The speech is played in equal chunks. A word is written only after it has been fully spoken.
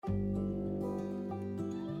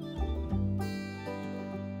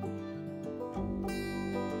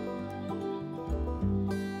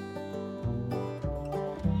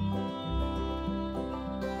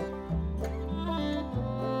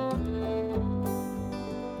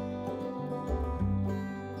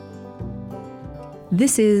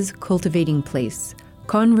This is Cultivating Place,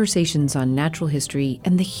 conversations on natural history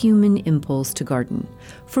and the human impulse to garden.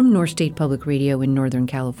 From North State Public Radio in Northern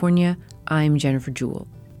California, I'm Jennifer Jewell.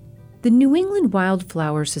 The New England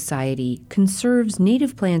Wildflower Society conserves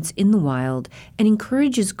native plants in the wild and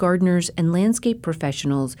encourages gardeners and landscape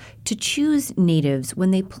professionals to choose natives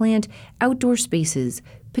when they plant outdoor spaces,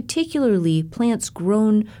 particularly plants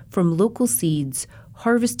grown from local seeds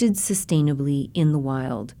harvested sustainably in the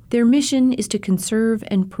wild. Their mission is to conserve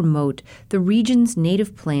and promote the region's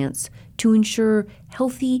native plants to ensure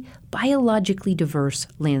healthy, biologically diverse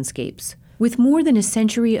landscapes. With more than a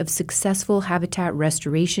century of successful habitat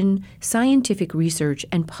restoration, scientific research,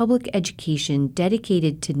 and public education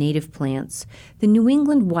dedicated to native plants, the New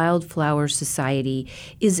England Wildflower Society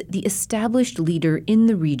is the established leader in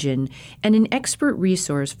the region and an expert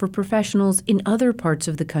resource for professionals in other parts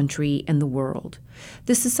of the country and the world.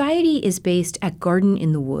 The Society is based at Garden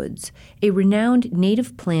in the Woods, a renowned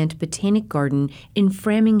native plant botanic garden in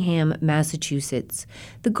Framingham, Massachusetts.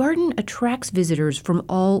 The garden attracts visitors from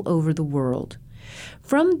all over the world.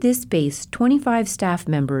 From this base, 25 staff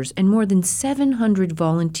members and more than 700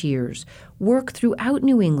 volunteers work throughout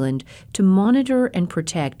New England to monitor and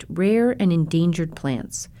protect rare and endangered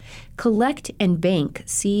plants, collect and bank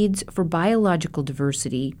seeds for biological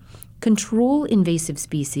diversity, control invasive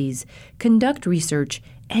species, conduct research,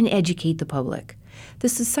 and educate the public. The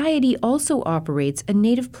Society also operates a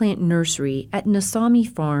native plant nursery at Nasami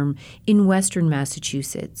Farm in western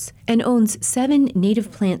Massachusetts and owns 7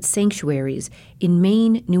 native plant sanctuaries in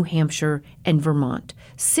Maine, New Hampshire, and Vermont,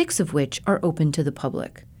 6 of which are open to the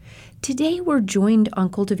public. Today, we're joined on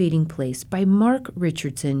Cultivating Place by Mark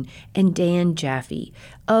Richardson and Dan Jaffe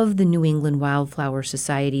of the New England Wildflower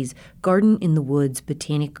Society's Garden in the Woods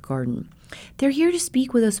Botanic Garden. They're here to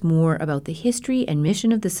speak with us more about the history and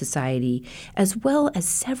mission of the Society, as well as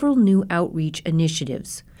several new outreach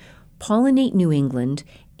initiatives, Pollinate New England,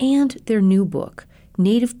 and their new book,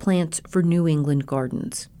 Native Plants for New England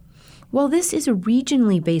Gardens. While this is a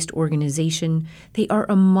regionally based organization, they are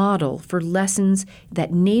a model for lessons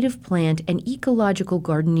that native plant and ecological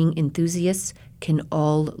gardening enthusiasts can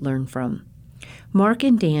all learn from. Mark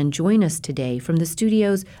and Dan join us today from the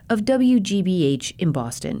studios of WGBH in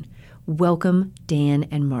Boston. Welcome, Dan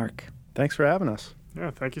and Mark. Thanks for having us.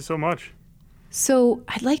 Yeah, thank you so much. So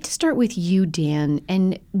I'd like to start with you, Dan,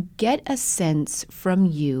 and get a sense from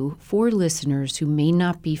you for listeners who may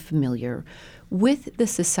not be familiar with the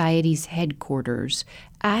Society's headquarters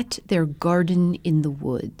at their Garden in the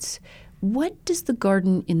Woods. What does the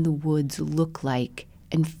Garden in the Woods look like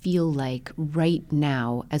and feel like right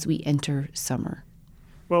now as we enter summer?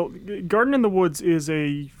 Well, Garden in the Woods is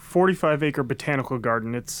a 45-acre botanical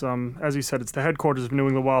garden. It's, as you said, it's the headquarters of New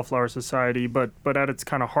England Wildflower Society, but at its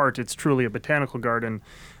kind of heart, it's truly a botanical garden.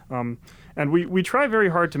 And we try very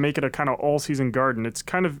hard to make it a kind of all-season garden. It's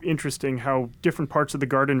kind of interesting how different parts of the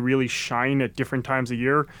garden really shine at different times of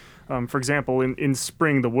year. For example, in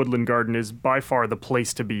spring, the woodland garden is by far the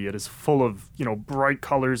place to be. It is full of, bright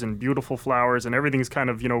colors and beautiful flowers, and everything's kind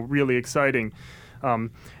of, really exciting.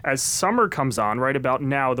 As summer comes on, right about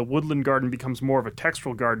now, the woodland garden becomes more of a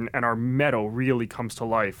textural garden, and our meadow really comes to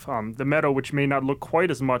life. The meadow, which may not look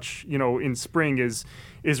quite as much, in spring, is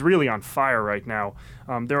really on fire right now.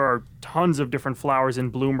 There are tons of different flowers in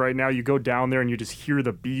bloom right now. You go down there and you just hear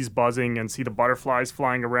the bees buzzing and see the butterflies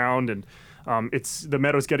flying around, and the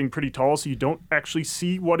meadow's getting pretty tall, so you don't actually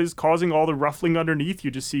see what is causing all the ruffling underneath. You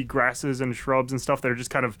just see grasses and shrubs and stuff that are just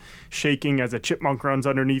kind of shaking as a chipmunk runs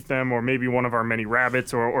underneath them, or maybe one of our many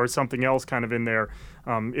rabbits or something else kind of in there.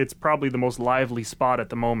 It's probably the most lively spot at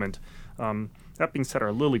the moment. That being said,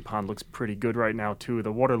 our lily pond looks pretty good right now, too.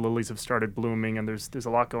 The water lilies have started blooming, and there's a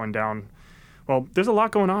lot going down. Well, there's a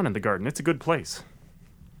lot going on in the garden. It's a good place.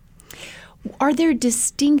 Are there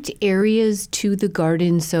distinct areas to the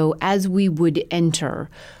garden? So as we would enter,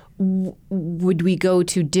 would we go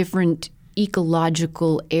to different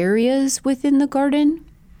ecological areas within the garden?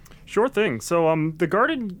 Sure thing. So the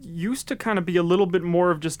garden used to kind of be a little bit more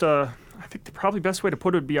of just I think the probably best way to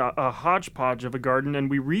put it would be a hodgepodge of a garden, and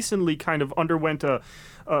we recently kind of underwent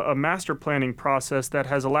a master planning process that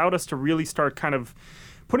has allowed us to really start kind of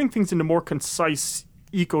putting things into more concise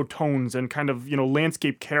ecotones and kind of,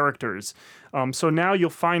 landscape characters. So now you'll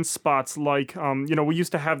find spots like, we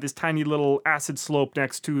used to have this tiny little acid slope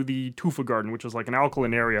next to the tufa garden, which was like an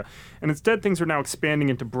alkaline area. And instead, things are now expanding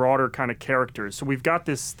into broader kind of characters. So we've got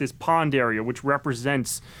this pond area, which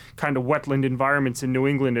represents kind of wetland environments in New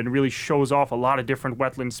England and really shows off a lot of different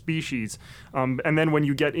wetland species. And then when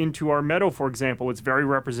you get into our meadow, for example, it's very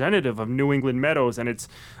representative of New England meadows, and it's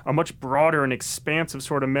a much broader and expansive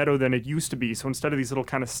sort of meadow than it used to be. So instead of these little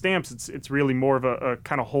kind of stamps, it's really more of a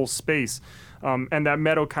kind of whole space. And that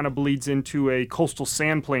meadow kind of bleeds into a coastal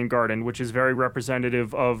sandplain garden, which is very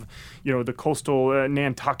representative of, the coastal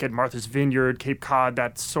Nantucket, Martha's Vineyard, Cape Cod,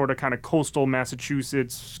 that sort of kind of coastal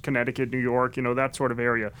Massachusetts, Connecticut, New York, that sort of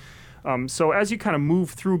area. So as you kind of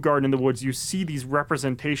move through Garden in the Woods, you see these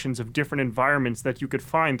representations of different environments that you could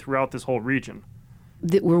find throughout this whole region.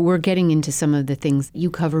 We're getting into some of the things you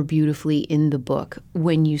cover beautifully in the book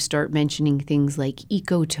when you start mentioning things like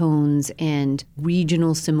ecotones and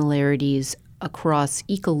regional similarities across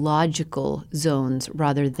ecological zones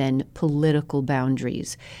rather than political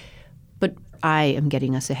boundaries. But I am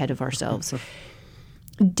getting us ahead of ourselves.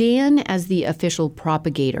 Dan as the official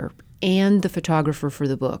propagator and the photographer for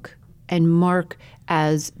the book, and Mark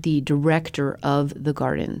as the director of the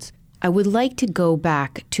gardens. I would like to go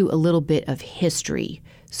back to a little bit of history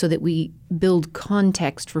so that we build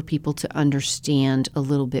context for people to understand a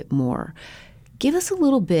little bit more. Give us a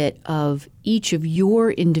little bit of each of your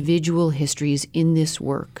individual histories in this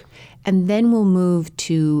work, and then we'll move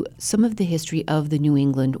to some of the history of the New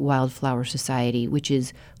England Wildflower Society, which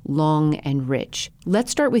is long and rich. Let's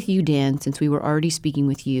start with you, Dan, since we were already speaking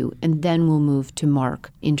with you, and then we'll move to Mark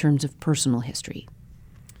in terms of personal history.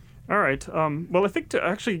 All right. Well, I think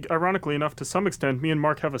ironically enough, to some extent, me and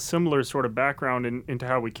Mark have a similar sort of background into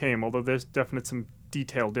how we came, although there's definite some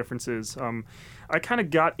detailed differences. I kind of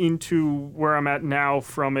got into where I'm at now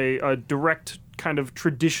from a direct kind of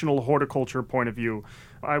traditional horticulture point of view.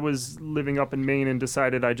 I was living up in Maine and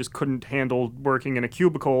decided I just couldn't handle working in a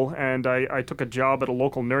cubicle, and I took a job at a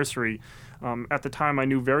local nursery. At the time, I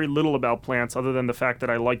knew very little about plants other than the fact that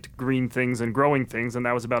I liked green things and growing things, and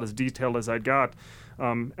that was about as detailed as I'd got.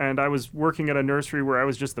 And I was working at a nursery where I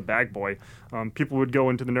was just the bag boy. People would go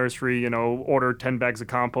into the nursery, order 10 bags of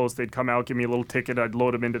compost. They'd come out, give me a little ticket. I'd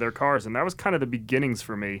load them into their cars. And that was kind of the beginnings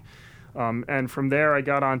for me. And from there, I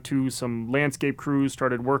got onto some landscape crews,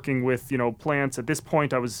 started working with, plants. At this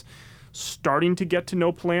point, I was starting to get to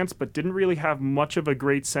know plants, but didn't really have much of a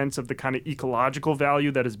great sense of the kind of ecological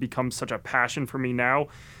value that has become such a passion for me now.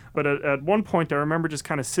 But at one point, I remember just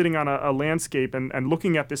kind of sitting on a landscape and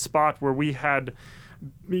looking at this spot where we had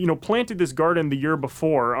planted this garden the year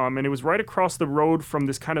before, and it was right across the road from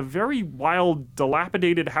this kind of very wild,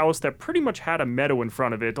 dilapidated house that pretty much had a meadow in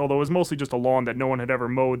front of it, although it was mostly just a lawn that no one had ever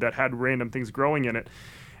mowed that had random things growing in it.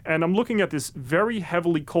 And I'm looking at this very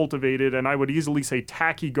heavily cultivated, and I would easily say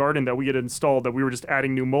tacky garden that we had installed that we were just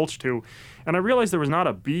adding new mulch to. And I realized there was not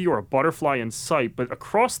a bee or a butterfly in sight, but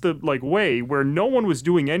across the way where no one was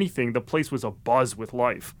doing anything, the place was abuzz with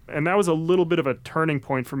life. And that was a little bit of a turning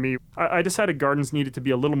point for me. I decided gardens needed to be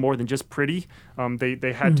a little more than just pretty.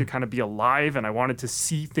 They had to kind of be alive, and I wanted to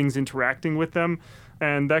see things interacting with them.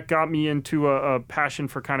 And that got me into a passion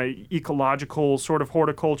for kind of ecological sort of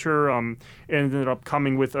horticulture. Ended up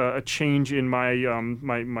coming with a change in my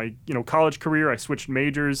my college career. I switched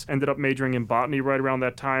majors, ended up majoring in botany right around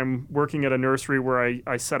that time, working at a nursery where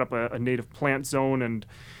I set up a native plant zone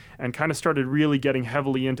and kind of started really getting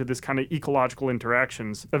heavily into this kind of ecological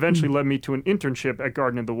interactions. Eventually led me to an internship at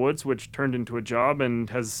Garden in the Woods, which turned into a job and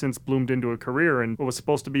has since bloomed into a career. And what was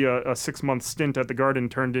supposed to be a 6-month stint at the garden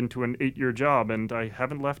turned into an 8-year job, and I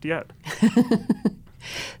haven't left yet.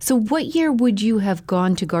 So what year would you have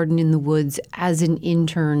gone to Garden in the Woods as an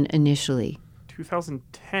intern initially?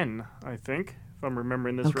 2010, I think. If I'm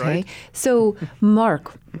remembering this right. Okay. So,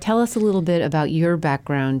 Mark, tell us a little bit about your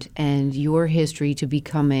background and your history to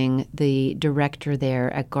becoming the director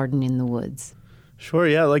there at Garden in the Woods. Sure,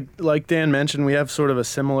 yeah. Like Dan mentioned, we have sort of a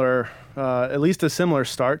similar, at least a similar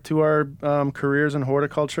start to our careers in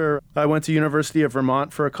horticulture. I went to University of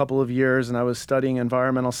Vermont for a couple of years, and I was studying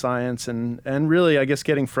environmental science and really, I guess,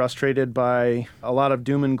 getting frustrated by a lot of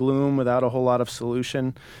doom and gloom without a whole lot of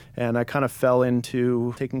solution. And I kind of fell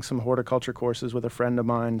into taking some horticulture courses with a friend of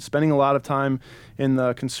mine, spending a lot of time in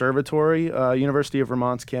the conservatory. University of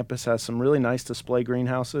Vermont's campus has some really nice display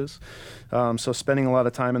greenhouses. So spending a lot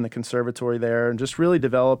of time in the conservatory there and just really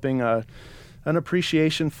developing an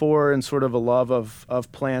appreciation for and sort of a love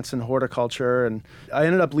of plants and horticulture. And I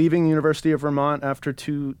ended up leaving the University of Vermont after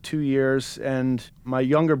two years, and my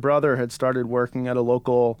younger brother had started working at a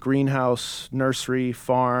local greenhouse, nursery,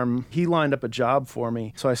 farm. He lined up a job for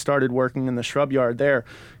me, so I started working in the shrub yard there.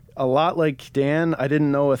 A lot like Dan, I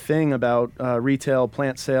didn't know a thing about retail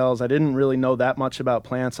plant sales. I didn't really know that much about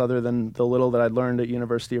plants other than the little that I'd learned at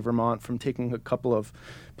University of Vermont from taking a couple of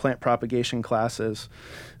plant propagation classes.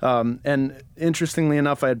 And interestingly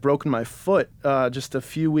enough, I had broken my foot just a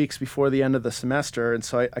few weeks before the end of the semester, and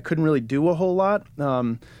so I couldn't really do a whole lot.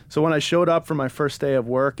 So when I showed up for my first day of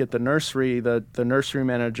work at the nursery, the nursery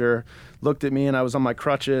manager looked at me, and I was on my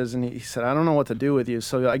crutches, and he said, "I don't know what to do with you,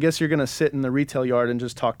 so I guess you're going to sit in the retail yard and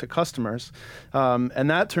just talk to customers." And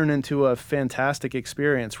that turned into a fantastic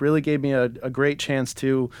experience. Really gave me a great chance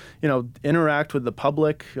to, interact with the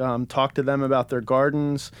public, talk to them about their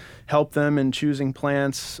gardens, help them in choosing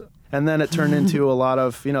plants. And then it turned into a lot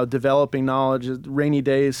of, developing knowledge, rainy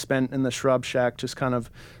days spent in the shrub shack, just kind of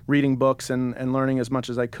reading books and learning as much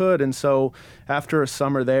as I could. And so after a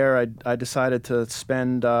summer there, I decided to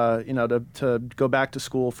spend, to go back to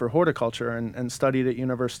school for horticulture and studied at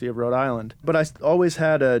University of Rhode Island. But I always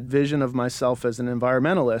had a vision of myself as an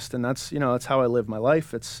environmentalist, and that's how I live my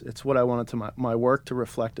life. It's what I wanted my work to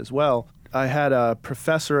reflect as well. I had a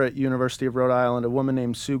professor at University of Rhode Island, a woman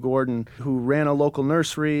named Sue Gordon, who ran a local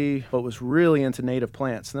nursery but was really into native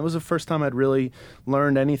plants. And that was the first time I'd really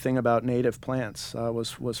learned anything about native plants,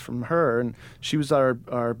 was from her. And she was our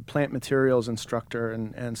plant materials instructor.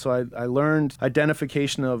 And so I learned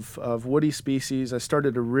identification of woody species. I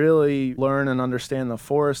started to really learn and understand the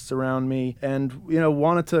forests around me and,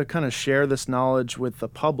 wanted to kind of share this knowledge with the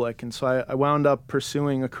public. And so I wound up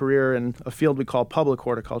pursuing a career in a field we call public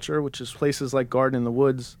horticulture, which is places like Garden in the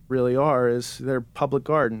Woods really is they're public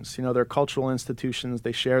gardens. They're cultural institutions.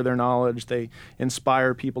 They share their knowledge. They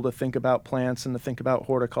inspire people to think about plants and to think about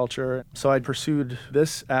horticulture. So I pursued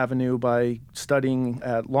this avenue by studying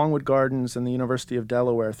at Longwood Gardens and the University of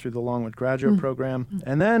Delaware through the Longwood graduate program,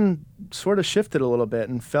 and then sort of shifted a little bit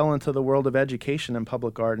and fell into the world of education in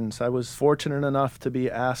public gardens. I was fortunate enough to be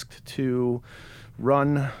asked to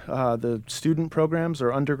run the student programs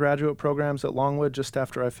or undergraduate programs at Longwood just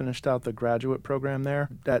after I finished out the graduate program there.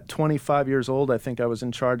 At 25 years old, I think I was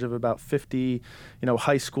in charge of about 50,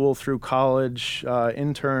 high school through college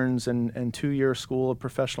interns and 2-year school of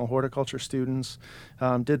professional horticulture students.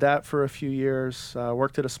 Did that for a few years.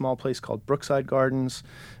 Worked at a small place called Brookside Gardens,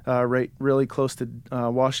 really close to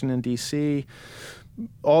Washington, D.C.,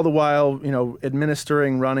 all the while,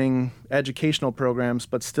 running educational programs,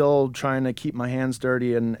 but still trying to keep my hands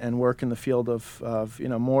dirty and work in the field of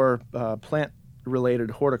more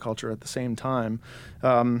plant-related horticulture at the same time.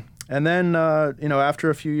 And then, after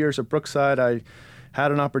a few years at Brookside, I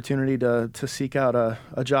had an opportunity to seek out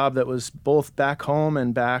a job that was both back home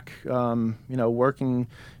and back, working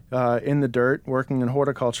in the dirt, working in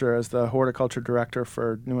horticulture as the horticulture director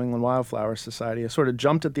for New England Wildflower Society. I sort of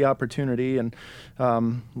jumped at the opportunity, and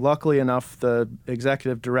luckily enough, the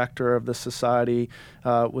executive director of the society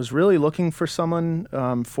was really looking for someone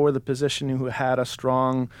for the position who had a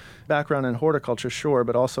strong background in horticulture, sure,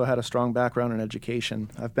 but also had a strong background in education.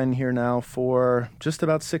 I've been here now for just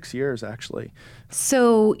about 6 years, actually.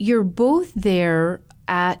 So you're both there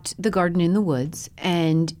at the Garden in the Woods,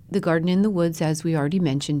 and the Garden in the Woods, as we already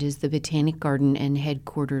mentioned, is the botanic garden and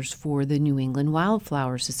headquarters for the New England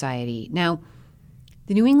Wildflower Society. Now,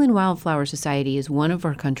 the New England Wildflower Society is one of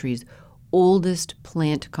our country's oldest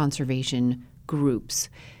plant conservation groups.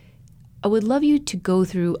 I would love you to go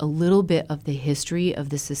through a little bit of the history of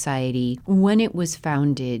the society, when it was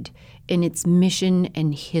founded, and its mission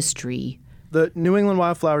and history. The New England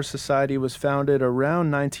Wildflower Society was founded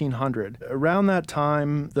around 1900. Around that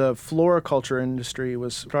time, the floriculture industry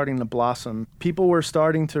was starting to blossom. People were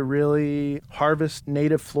starting to really harvest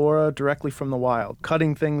native flora directly from the wild,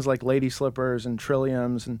 cutting things like lady slippers and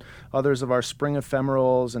trilliums and others of our spring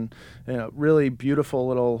ephemerals and really beautiful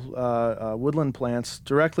little woodland plants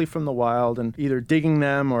directly from the wild, and either digging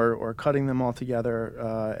them or cutting them all together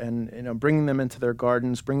and bringing them into their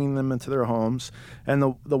gardens, bringing them into their homes. And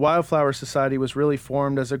the Wildflower Society was really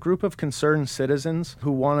formed as a group of concerned citizens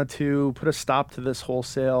who wanted to put a stop to this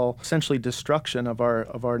wholesale, essentially destruction of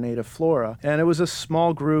our native flora. And it was a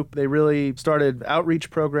small group. They really started outreach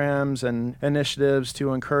programs and initiatives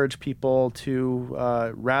to encourage people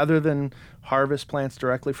to, rather than harvest plants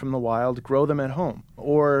directly from the wild, grow them at home.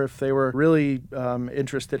 Or if they were really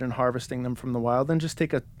interested in harvesting them from the wild, then just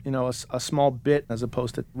take a small bit as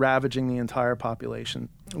opposed to ravaging the entire population.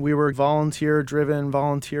 We were volunteer-driven,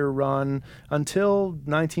 volunteer-run until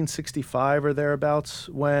 1965 or thereabouts,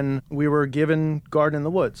 when we were given Garden in the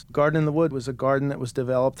Woods. Garden in the Wood was a garden that was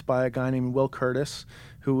developed by a guy named Will Curtis,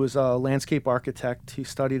 who was a landscape architect. He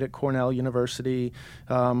studied at Cornell University,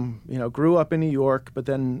 grew up in New York, but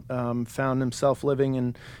then found himself living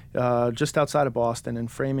in just outside of Boston in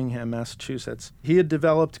Framingham, Massachusetts. He had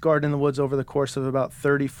developed Garden in the Woods over the course of about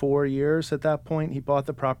 34 years at that point. He bought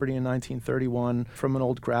the property in 1931 from an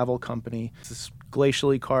old gravel company. It's this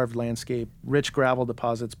glacially carved landscape, rich gravel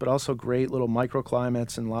deposits, but also great little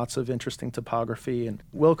microclimates and lots of interesting topography. And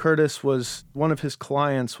Will Curtis one of his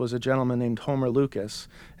clients was a gentleman named Homer Lucas,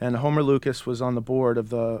 and Homer Lucas was on the board of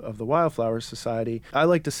the Wildflower Society. I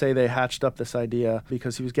like to say they hatched up this idea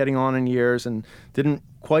because he was getting on in years and didn't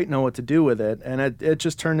quite know what to do with it, and it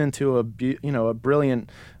just turned into a brilliant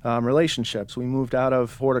relationship. So we moved out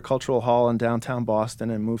of Horticultural Hall in downtown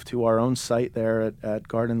Boston and moved to our own site there at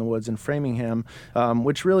Garden in the Woods in Framingham,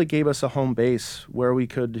 which really gave us a home base where we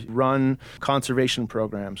could run conservation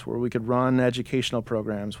programs, where we could run educational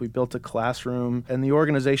programs. We built a classroom, and the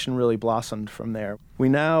organization really blossomed from there. We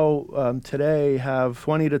now, today, have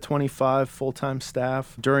 20 to 25 full-time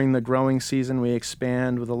staff. During the growing season, we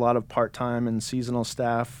expand with a lot of part-time and seasonal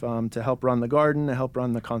staff to help run the garden, to help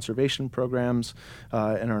run the conservation programs.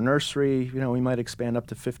 In our nursery, we might expand up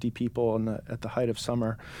to 50 people at the height of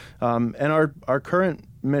summer. And our current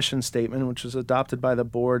mission statement, which was adopted by the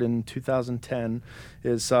board in 2010,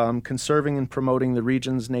 is conserving and promoting the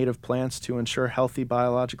region's native plants to ensure healthy,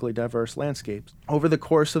 biologically diverse landscapes. Over the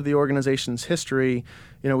course of the organization's history,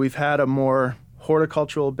 we've had a more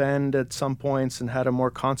horticultural bend at some points and had a more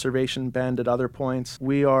conservation bend at other points.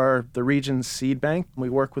 We are the region's seed bank. We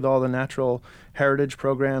work with all the natural heritage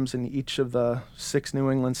programs in each of the 6 New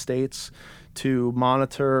England states to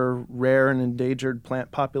monitor rare and endangered plant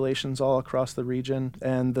populations all across the region.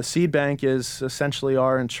 And the seed bank is essentially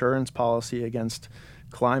our insurance policy against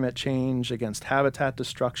climate change, against habitat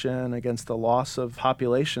destruction, against the loss of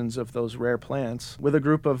populations of those rare plants. With a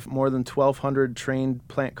group of more than 1,200 trained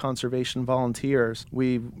plant conservation volunteers,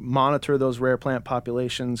 we monitor those rare plant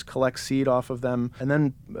populations, collect seed off of them, and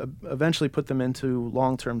then eventually put them into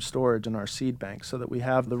long-term storage in our seed bank so that we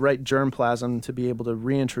have the right germplasm to be able to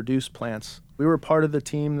reintroduce plants. We were part of the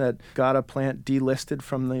team that got a plant delisted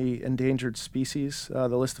from the endangered species, the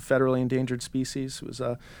list of federally endangered species. It was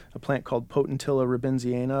a plant called Potentilla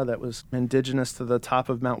robinsiana that was indigenous to the top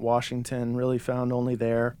of Mount Washington, really found only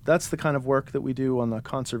there. That's the kind of work that we do on the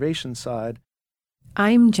conservation side.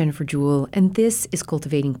 I'm Jennifer Jewell, and this is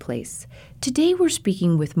Cultivating Place. Today we're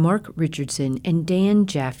speaking with Mark Richardson and Dan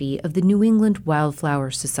Jaffe of the New England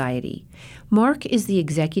Wildflower Society. Mark is the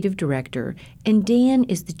executive director, and Dan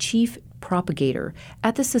is the chief propagator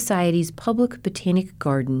at the Society's public botanic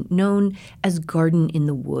garden known as Garden in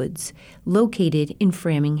the Woods, located in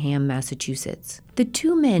Framingham, Massachusetts. The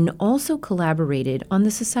two men also collaborated on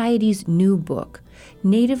the Society's new book,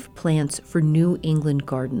 Native Plants for New England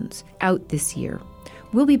Gardens, out this year.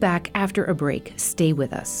 We'll be back after a break. Stay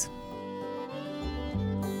with us.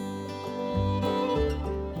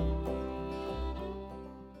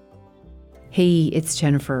 Hey, it's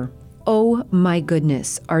Jennifer. Oh my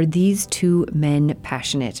goodness, are these two men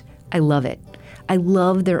passionate? I love it. I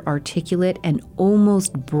love their articulate and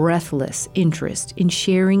almost breathless interest in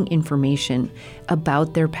sharing information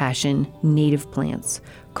about their passion, native plants,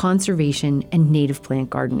 conservation, and native plant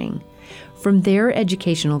gardening. From their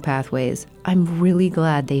educational pathways, I'm really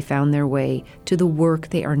glad they found their way to the work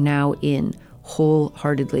they are now in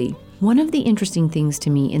wholeheartedly. One of the interesting things to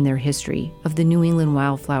me in their history of the New England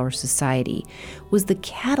Wildflower Society was the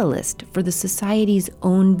catalyst for the Society's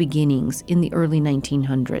own beginnings in the early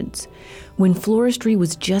 1900s, when floristry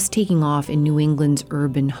was just taking off in New England's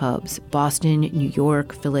urban hubs, Boston, New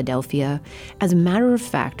York, Philadelphia. As a matter of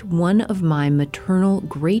fact, one of my maternal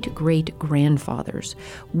great-great-grandfathers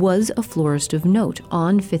was a florist of note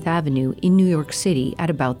on Fifth Avenue in New York City at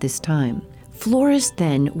about this time. Florists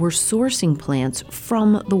then were sourcing plants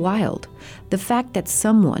from the wild. The fact that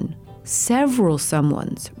several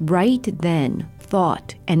someones, right then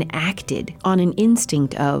thought and acted on an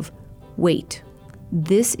instinct of, wait,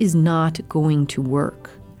 this is not going to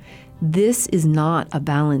work. This is not a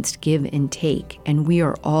balanced give and take, and we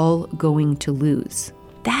are all going to lose.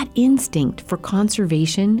 That instinct for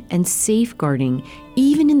conservation and safeguarding,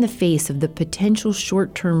 even in the face of the potential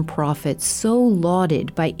short-term profits so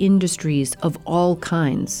lauded by industries of all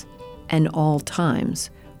kinds and all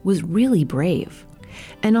times, was really brave.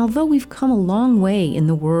 And although we've come a long way in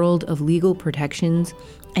the world of legal protections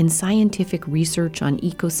and scientific research on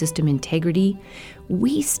ecosystem integrity,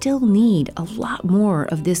 we still need a lot more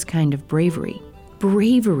of this kind of bravery.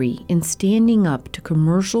 Bravery in standing up to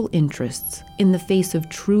commercial interests in the face of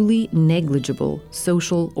truly negligible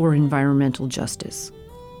social or environmental justice.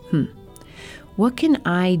 What can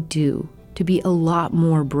I do to be a lot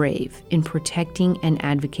more brave in protecting and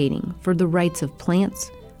advocating for the rights of plants,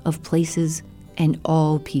 of places, and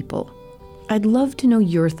all people. I'd love to know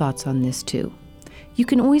your thoughts on this too. You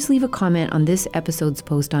can always leave a comment on this episode's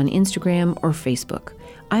post on Instagram or Facebook.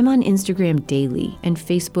 I'm on Instagram daily and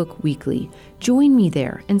Facebook weekly. Join me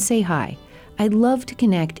there and say hi. I'd love to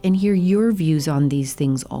connect and hear your views on these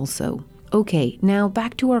things also. Okay, now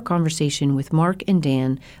back to our conversation with Mark and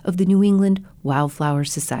Dan of the New England Wildflower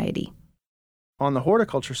Society. On the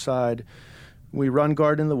horticulture side, we run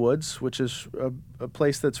Garden in the Woods, which is a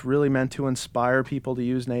place that's really meant to inspire people to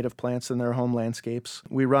use native plants in their home landscapes.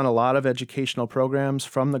 We run a lot of educational programs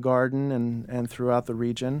from the garden and throughout the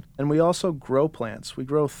region. And we also grow plants. We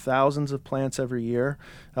grow thousands of plants every year,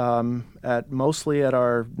 mostly at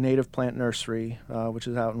our native plant nursery, which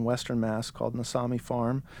is out in Western Mass called Nasami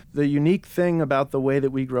Farm. The unique thing about the way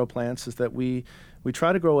that we grow plants is that we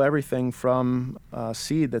try to grow everything from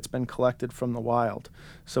seed that's been collected from the wild.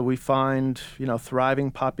 So we find,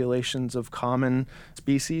 thriving populations of common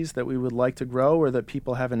species that we would like to grow or that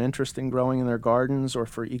people have an interest in growing in their gardens or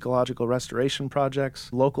for ecological restoration projects.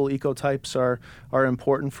 Local ecotypes are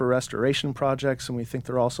important for restoration projects, and we think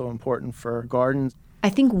they're also important for gardens. I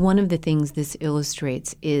think one of the things this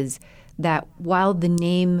illustrates is that while the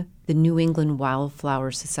name, the New England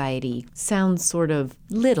Wildflower Society, sounds sort of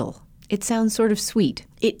little, it sounds sort of sweet.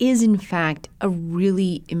 It is, in fact, a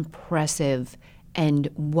really impressive and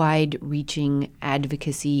wide-reaching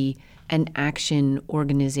advocacy and action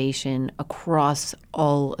organization across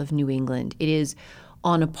all of New England. It is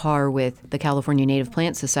on a par with the California Native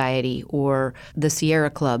Plant Society or the Sierra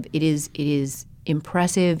Club. It is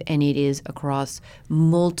impressive, and it is across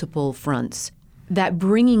multiple fronts. That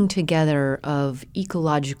bringing together of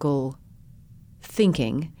ecological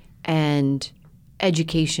thinking and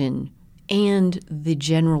education and the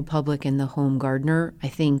general public and the home gardener, I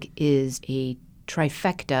think, is a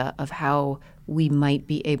trifecta of how we might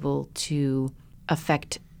be able to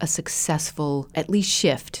affect a successful, at least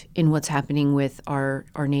shift in what's happening with our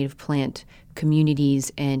native plant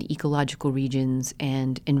communities and ecological regions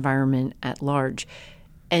and environment at large.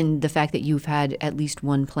 And the fact that you've had at least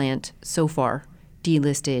one plant so far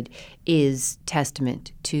delisted is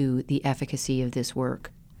testament to the efficacy of this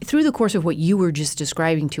work. Through the course of what you were just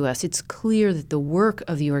describing to us, it's clear that the work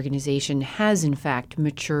of the organization has, in fact,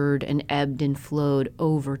 matured and ebbed and flowed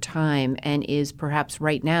over time and is perhaps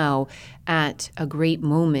right now at a great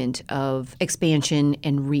moment of expansion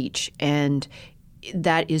and reach. And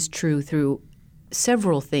that is true through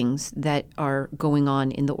several things that are going on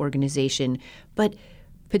in the organization, but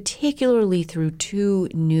particularly through two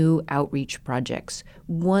new outreach projects.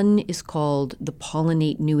 One is called the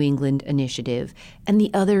Pollinate New England Initiative, and the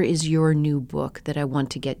other is your new book that I want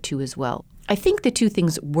to get to as well. I think the two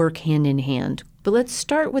things work hand in hand, but let's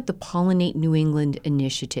start with the Pollinate New England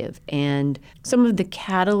Initiative and some of the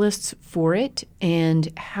catalysts for it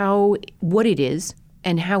and what it is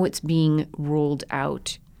and how it's being rolled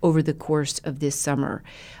out over the course of this summer.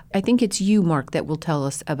 I think it's you, Mark, that will tell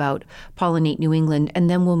us about Pollinate New England, and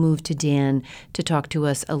then we'll move to Dan to talk to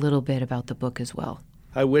us a little bit about the book as well.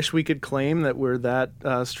 I wish we could claim that we're that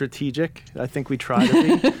strategic. I think we try to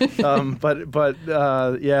be.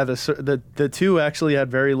 The two actually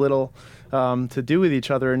had very little to do with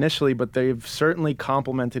each other initially, but they've certainly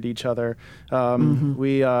complemented each other. I'll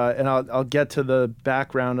get to the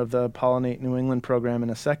background of the Pollinate New England program in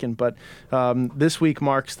a second, but this week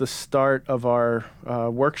marks the start of our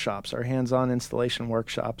workshops, our hands-on installation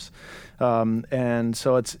workshops. And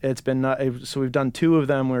so it's been so we've done two of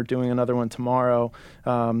them. We're doing another one tomorrow,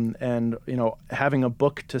 and having a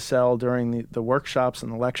book to sell during the workshops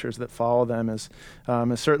and the lectures that follow them is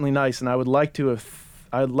certainly nice. And I'd like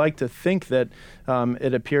to think that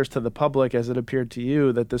it appears to the public, as it appeared to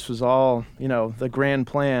you, that this was all, the grand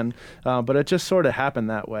plan, but it just sort of happened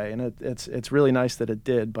that way, and it's really nice that it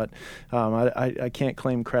did, but I can't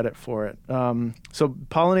claim credit for it. So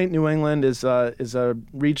Pollinate New England is a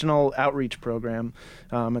regional outreach program.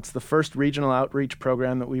 It's the first regional outreach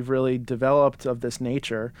program that we've really developed of this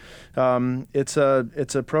nature. It's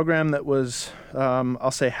a program that was,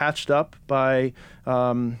 I'll say, hatched up by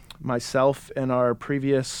myself and our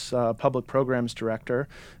previous public programs director,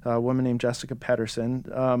 a woman named Jessica Pedersen.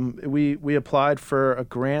 We applied for a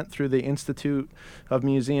grant through the Institute of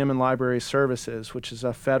Museum and Library Services, which is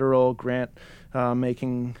a federal grant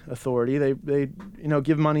making authority. They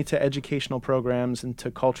give money to educational programs and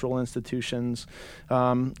to cultural institutions.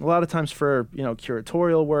 A lot of times for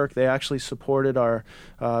curatorial work. They actually supported our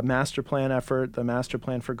master plan effort, the master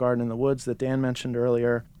plan for Garden in the Woods that Dan mentioned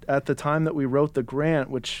earlier. At the time that we wrote the grant,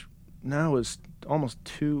 which now is almost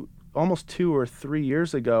 2 almost 2 or 3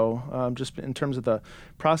 years ago, just in terms of the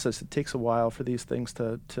process. It takes a while for these things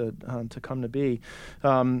to come to be.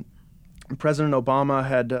 President Obama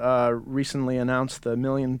had recently announced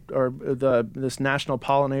this National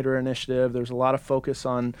Pollinator Initiative. There's a lot of focus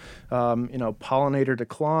on, pollinator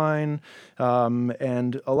decline,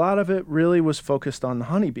 and a lot of it really was focused on the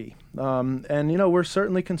honeybee. We're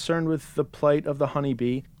certainly concerned with the plight of the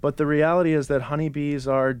honeybee, but the reality is that honeybees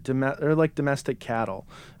they're like domestic cattle.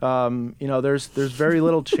 There's very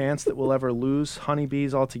little chance that we'll ever lose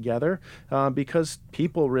honeybees altogether because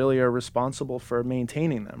people really are responsible for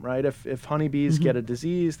maintaining them, right? If honeybees get a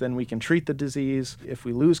disease, then we can treat the disease. If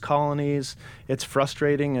we lose colonies, it's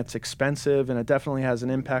frustrating, it's expensive, and it definitely has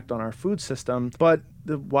an impact on our food system. But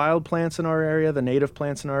the wild plants in our area, the native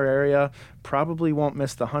plants in our area, probably won't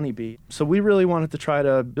miss the honeybee. So we really wanted to try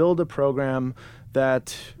to build a program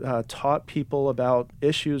that taught people about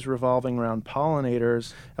issues revolving around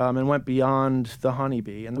pollinators and went beyond the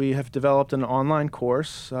honeybee. And we have developed an online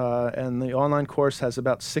course, and the online course has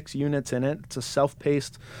about 6 units in it. It's a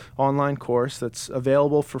self-paced online course that's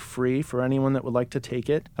available for free for anyone that would like to take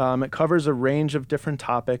it. It covers a range of different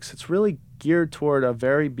topics. It's really geared toward a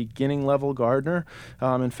very beginning level gardener.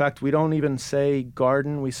 In fact, we don't even say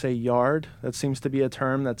garden, we say yard. That seems to be a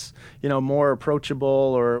term that's, more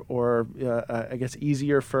approachable or I guess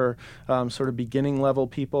easier for sort of beginning level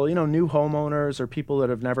people, new homeowners or people that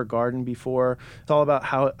have never gardened before. It's all about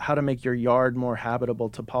how to make your yard more habitable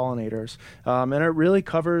to pollinators. And it really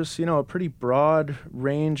covers, a pretty broad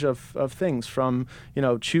range of things from,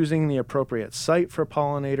 choosing the appropriate site for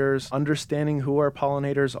pollinators, understanding who our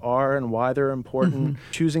pollinators are and why they're important,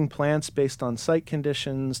 choosing plants based on site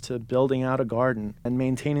conditions, to building out a garden and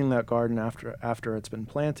maintaining that garden after it's been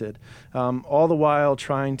planted. All the while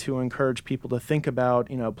trying to encourage people to think about,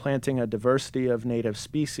 planting a diversity of native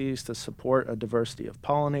species to support a diversity of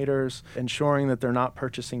pollinators, ensuring that they're not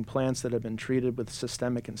purchasing plants that have been treated with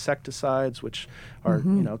systemic insecticides, which are,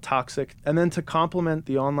 toxic. And then to complement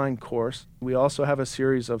the online course, we also have a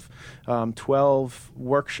series of 12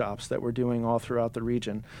 workshops that we're doing all throughout the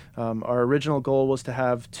region. Our original goal was to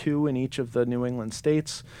have 2 in each of the New England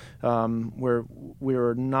states. We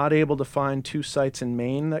were not able to find 2 sites in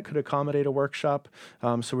Maine that could accommodate a workshop.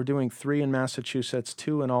 So we're doing 3 in Massachusetts,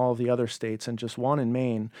 2 in all of the other states, and just 1 in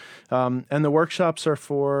Maine. And the workshops are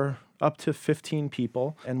for up to 15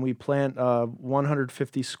 people, and we plant a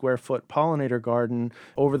 150 square foot pollinator garden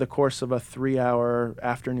over the course of a 3-hour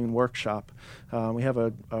afternoon workshop. We have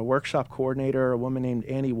a workshop coordinator, a woman named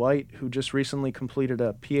Annie White, who just recently completed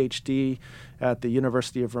a PhD at the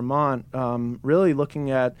University of Vermont, really looking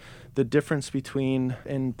at the difference between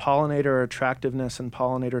in pollinator attractiveness and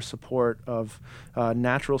pollinator support of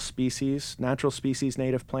natural species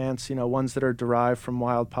native plants, ones that are derived from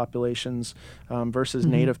wild populations versus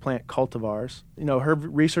native plant cultivars. Her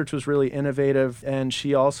research was really innovative, and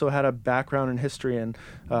she also had a background in history and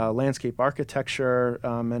landscape architecture,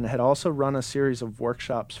 and had also run a series of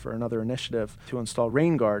workshops for another initiative to install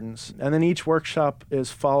rain gardens. And then each workshop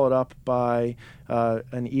is followed up by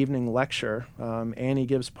an evening lecture. Annie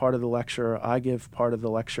gives part of the lecture, I give part of the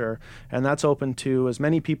lecture, and that's open to as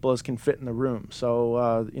many people as can fit in the room.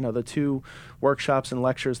 So, the 2 workshops and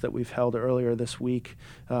lectures that we've held earlier this week,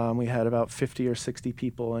 we had about 50 or 60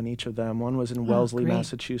 people in each of them. One was in Wellesley,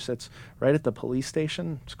 Massachusetts, right at the police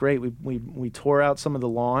station. It's great. We tore out some of the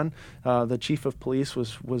lawn. The chief of police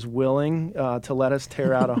was willing to let us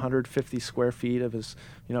tear out 150 square feet of his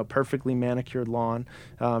perfectly manicured lawn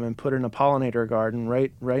and put in a pollinator garden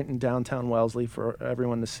right in downtown Wellesley for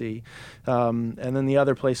everyone to see. And then the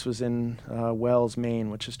other place was in Wells,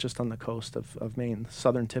 Maine, which is just on the coast of Maine, the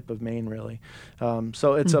southern tip of Maine, really.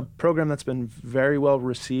 So it's a program that's been very well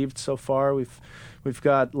received so far. We've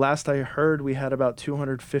got, last I heard, we had about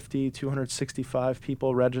 265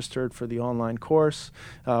 people registered for the online course.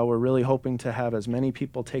 We're really hoping to have as many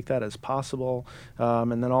people take that as possible.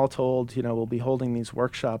 And then all told, we'll be holding these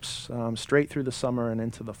workshops straight through the summer and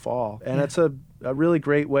into the fall. And it's a really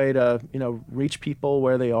great way to, reach people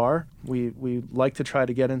where they are. We like to try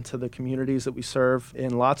to get into the communities that we serve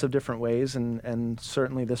in lots of different ways, and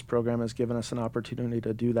certainly this program has given us an opportunity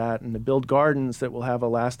to do that and to build gardens that will have a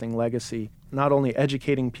lasting legacy, not only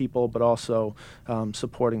educating people, but also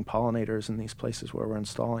supporting pollinators in these places where we're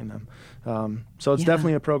installing them. So it's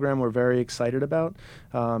definitely a program we're very excited about,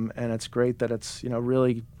 and it's great that it's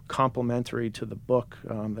really complementary to the book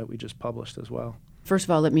that we just published as well. First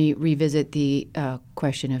of all, let me revisit the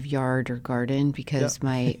question of yard or garden, because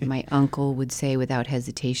my uncle would say without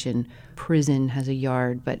hesitation, prison has a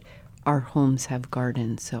yard, but our homes have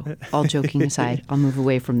gardens. So all joking aside, I'll move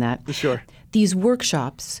away from that. Sure. These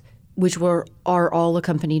workshops, which are all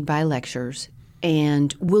accompanied by lectures.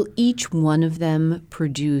 And will each one of them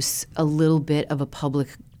produce a little bit of a public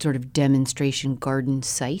sort of demonstration garden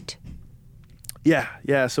site?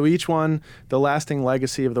 Yeah. So each one, the lasting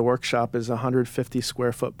legacy of the workshop is a 150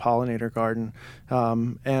 square foot pollinator garden.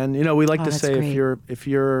 And we like to say great. if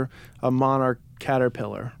you're a monarch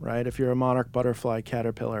caterpillar, right? If you're a monarch butterfly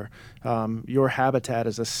caterpillar, your habitat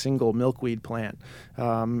is a single milkweed plant.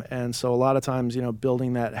 And so a lot of times,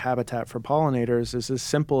 building that habitat for pollinators is as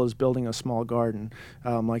simple as building a small garden,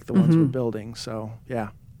 like the ones we're building. So, yeah.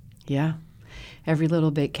 Yeah. Every little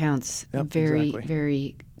bit counts. Yep, very, exactly.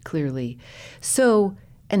 very clearly. So,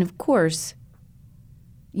 and of course,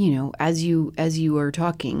 as you are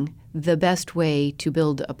talking, the best way to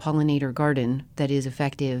build a pollinator garden that is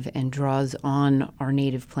effective and draws on our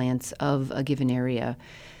native plants of a given area,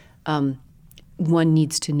 one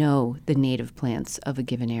needs to know the native plants of a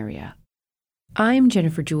given area. I'm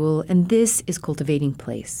Jennifer Jewell, and this is Cultivating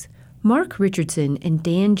Place. Mark Richardson and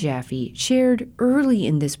Dan Jaffe shared early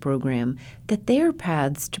in this program that their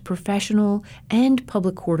paths to professional and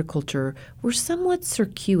public horticulture were somewhat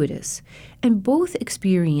circuitous, and both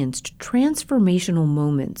experienced transformational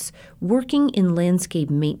moments working in landscape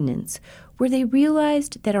maintenance where they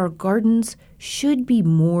realized that our gardens should be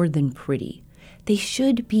more than pretty. They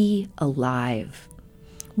should be alive.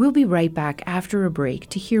 We'll be right back after a break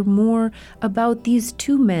to hear more about these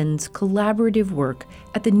two men's collaborative work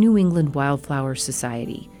at the New England Wildflower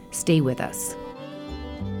Society. Stay with us.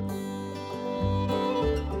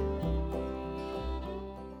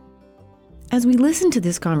 As we listen to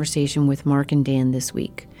this conversation with Mark and Dan this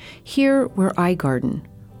week, here where I garden,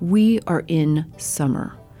 we are in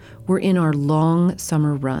summer. We're in our long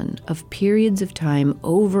summer run of periods of time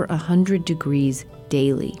over 100 degrees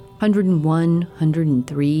daily. 101,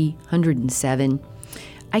 103, 107.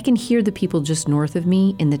 I can hear the people just north of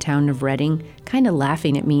me in the town of Reading kind of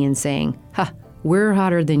laughing at me and saying, "Ha, we're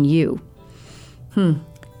hotter than you."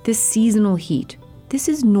 This seasonal heat, this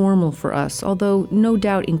is normal for us, although no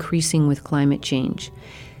doubt increasing with climate change.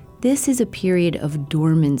 This is a period of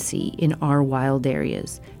dormancy in our wild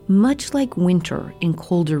areas, much like winter in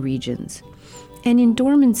colder regions. And in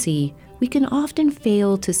dormancy, we can often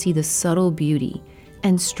fail to see the subtle beauty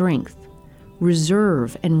and strength,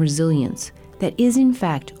 reserve and resilience that is in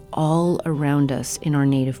fact all around us in our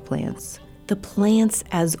native plants. The plants,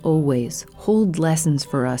 as always, hold lessons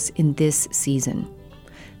for us in this season.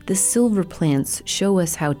 The silver plants show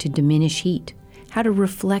us how to diminish heat, how to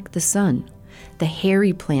reflect the sun. The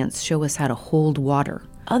hairy plants show us how to hold water.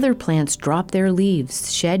 Other plants drop their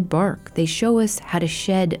leaves, shed bark. They show us how to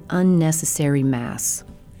shed unnecessary mass.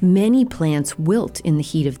 Many plants wilt in the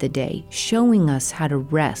heat of the day, showing us how to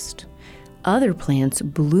rest. Other plants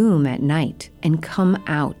bloom at night and come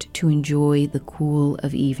out to enjoy the cool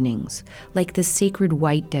of evenings, like the sacred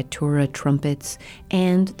white datura trumpets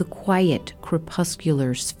and the quiet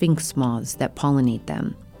crepuscular sphinx moths that pollinate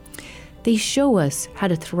them. They show us how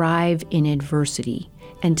to thrive in adversity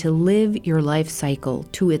and to live your life cycle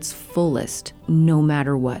to its fullest, no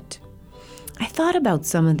matter what. I thought about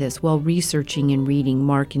some of this while researching and reading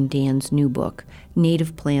Mark and Dan's new book,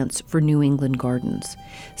 Native Plants for New England Gardens,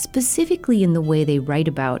 specifically in the way they write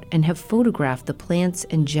about and have photographed the plants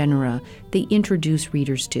and genera they introduce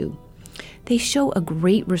readers to. They show a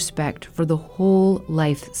great respect for the whole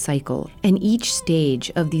life cycle and each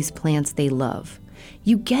stage of these plants they love.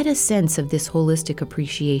 You get a sense of this holistic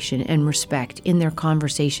appreciation and respect in their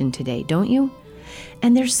conversation today, don't you?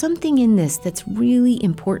 And there's something in this that's really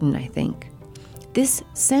important, I think. This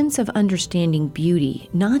sense of understanding beauty,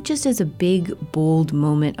 not just as a big, bold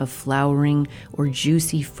moment of flowering or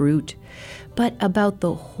juicy fruit, but about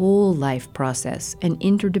the whole life process and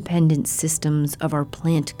interdependent systems of our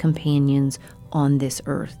plant companions on this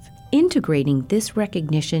earth. Integrating this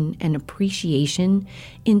recognition and appreciation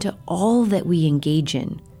into all that we engage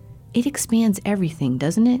in, it expands everything,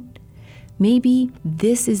 doesn't it? Maybe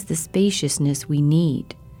this is the spaciousness we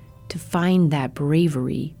need to find that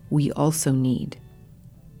bravery we also need.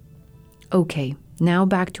 Okay, now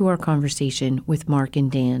back to our conversation with Mark and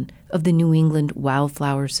Dan of the New England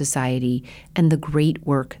Wildflower Society and the great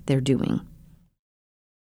work they're doing.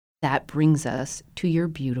 That brings us to your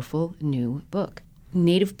beautiful new book,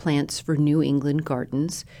 Native Plants for New England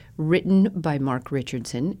Gardens, written by Mark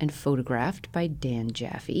Richardson and photographed by Dan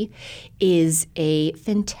Jaffe, is a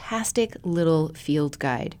fantastic little field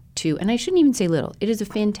guide to, and I shouldn't even say little, it is a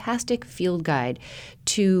fantastic field guide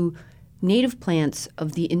to native plants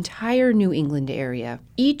of the entire New England area.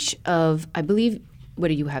 Each of, I believe, what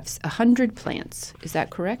do you have, 100 plants, is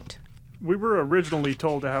that correct? We were originally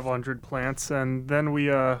told to have 100 plants, and then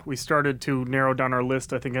we started to narrow down our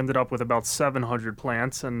list. I think ended up with about 700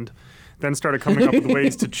 plants, and then started coming up with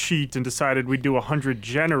ways to cheat and decided we'd do 100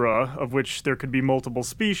 genera, of which there could be multiple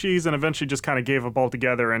species, and eventually just kind of gave up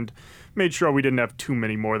altogether and made sure we didn't have too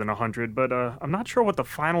many more than 100. But I'm not sure what the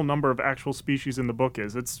final number of actual species in the book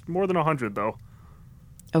is. It's more than 100, though.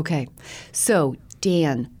 Okay. So,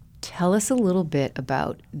 Dan, tell us a little bit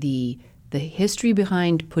about the history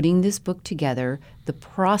behind putting this book together, the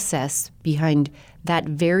process behind that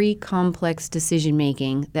very complex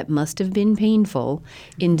decision-making that must have been painful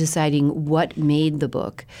in deciding what made the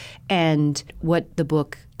book and what the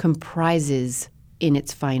book comprises in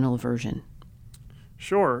its final version.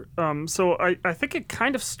 Sure. So I think it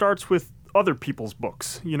kind of starts with other people's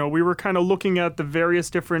books. You know, we were kind of looking at the various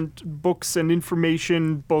different books and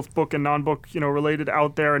information, both book and non-book, related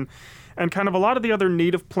out there, and kind of a lot of the other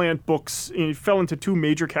native plant books fell into two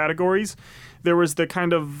major categories. There was the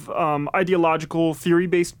kind of ideological,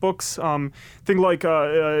 theory-based books, thing like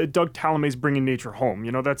Doug Tallamy's Bringing Nature Home.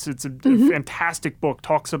 It's a fantastic book.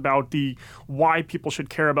 Talks about why people should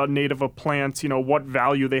care about native plants. What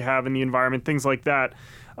value they have in the environment, things like that.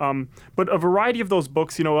 But a variety of those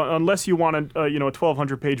books, unless you want a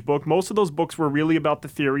 1,200-page book, most of those books were really about the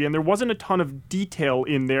theory, and there wasn't a ton of detail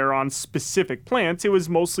in there on specific plants. It was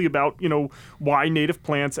mostly about, why native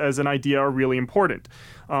plants as an idea are really important.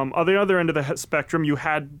 On the other end of the spectrum, you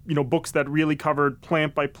had, books that really covered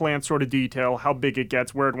plant by plant sort of detail, how big it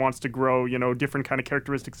gets, where it wants to grow, different kind of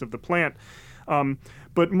characteristics of the plant.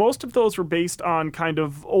 But most of those were based on kind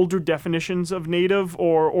of older definitions of native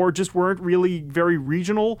or just weren't really very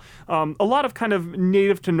regional. A lot of kind of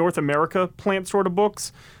native to North America plant sort of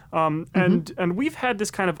books. And we've had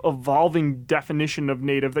this kind of evolving definition of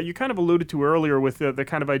native that you kind of alluded to earlier with the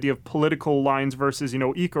kind of idea of political lines versus,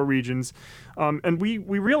 ecoregions. And we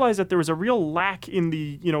realized that there was a real lack in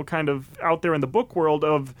the, kind of out there in the book world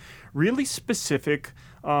of really specific,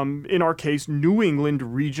 in our case, New England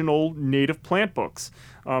regional native plant books.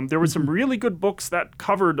 There were some really good books that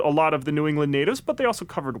covered a lot of the New England natives, but they also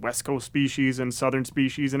covered West Coast species and Southern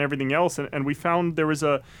species and everything else. And we found there was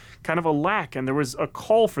a kind of a lack, and there was a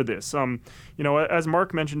call for this. As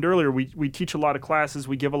Mark mentioned earlier, we teach a lot of classes,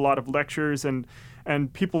 we give a lot of lectures, and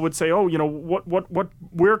people would say,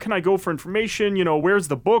 where can I go for information? Where's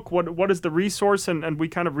the book? What is the resource? And we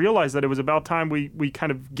kind of realized that it was about time we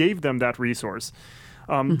kind of gave them that resource.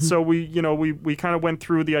 So we kind of went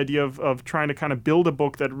through the idea of trying to kind of build a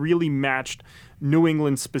book that really matched New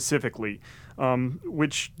England specifically,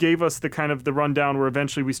 which gave us the kind of the rundown where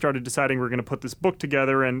eventually we started deciding we're going to put this book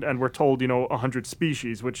together, and we're told, 100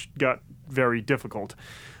 species, which got very difficult.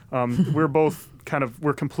 We're both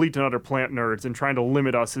we're complete and utter plant nerds, and trying to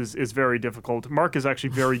limit us is very difficult. Mark is actually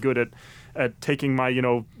very good at taking my,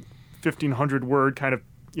 1,500 word kind of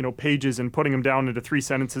pages and putting them down into 3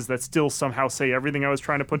 sentences that still somehow say everything I was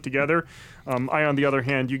trying to put together. I, on the other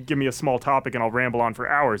hand, you give me a small topic and I'll ramble on for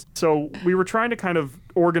hours. So we were trying to kind of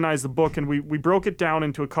organize the book, and we broke it down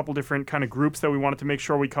into a couple different kind of groups that we wanted to make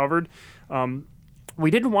sure we covered. We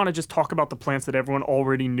didn't want to just talk about the plants that everyone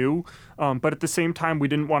already knew, but at the same time, we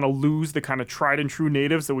didn't want to lose the kind of tried and true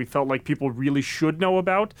natives that we felt like people really should know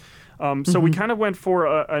about. So we kind of went for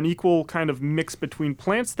an equal kind of mix between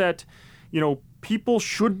plants that, people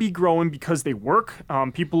should be growing because they work.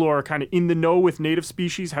 People who are kind of in the know with native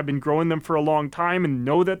species have been growing them for a long time and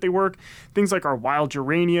know that they work. Things like our wild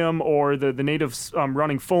geranium or the native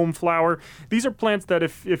running foam flower. These are plants that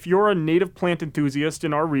if you're a native plant enthusiast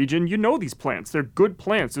in our region, you know these plants. They're good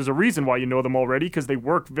plants. There's a reason why you know them already, because they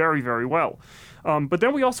work very, very well. But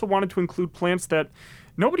then we also wanted to include plants that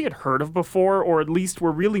nobody had heard of before, or at least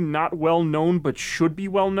were really not well known but should be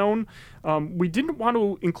well known. We didn't want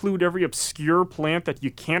to include every obscure plant that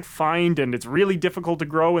you can't find and it's really difficult to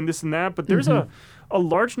grow and this and that, but there's a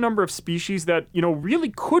large number of species that, really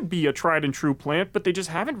could be a tried and true plant, but they just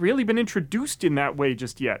haven't really been introduced in that way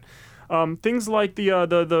just yet. Things like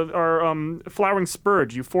our flowering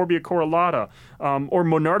spurge, Euphorbia correlata, or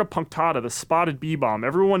Monarda punctata, the spotted bee balm.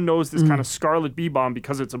 Everyone knows this kind of scarlet bee balm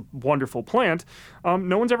because it's a wonderful plant.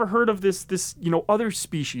 No one's ever heard of this other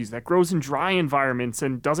species that grows in dry environments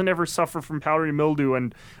and doesn't ever suffer from powdery mildew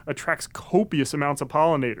and attracts copious amounts of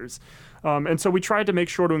pollinators. And so we tried to make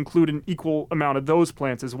sure to include an equal amount of those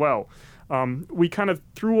plants as well. We kind of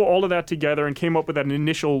threw all of that together and came up with an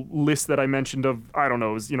initial list that I mentioned of,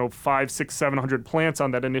 500, 600, 700 plants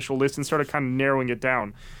on that initial list, and started kind of narrowing it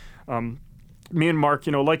down. Me and Mark,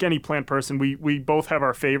 like any plant person, we both have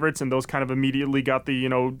our favorites, and those kind of immediately got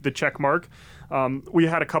the check mark. We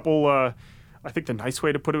had a couple I think the nice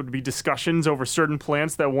way to put it would be discussions over certain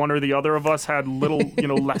plants that one or the other of us had little,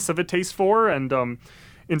 less of a taste for. And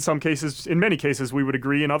in many cases, we would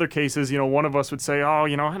agree. In other cases, one of us would say, oh,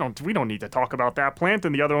 we don't need to talk about that plant.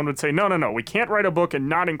 And the other one would say, no, we can't write a book and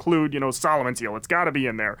not include, Solomon's eel. It's got to be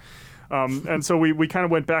in there. And so we kind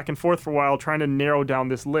of went back and forth for a while trying to narrow down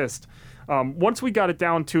this list. Once we got it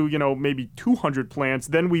down to, maybe 200 plants,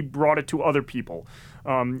 then we brought it to other people.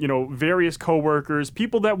 Various coworkers,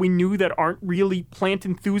 people that we knew that aren't really plant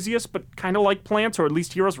enthusiasts, but kind of like plants, or at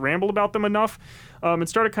least hear us ramble about them enough, and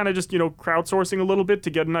started kind of just, crowdsourcing a little bit to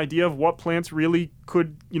get an idea of what plants really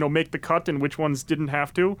could, make the cut and which ones didn't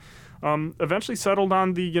have to. Eventually settled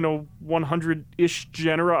on the, 100-ish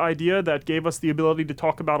genera idea that gave us the ability to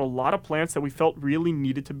talk about a lot of plants that we felt really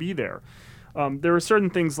needed to be there. There were certain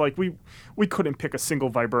things like we couldn't pick a single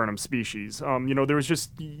viburnum species. There was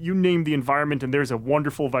just, you name the environment and there's a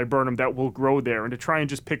wonderful viburnum that will grow there. And to try and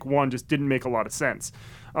just pick one just didn't make a lot of sense.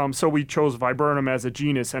 So we chose viburnum as a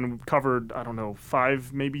genus and covered,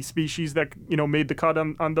 5 maybe species that, made the cut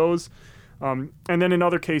on those. And then in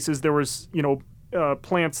other cases, there was,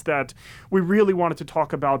 plants that we really wanted to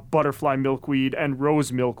talk about: butterfly milkweed and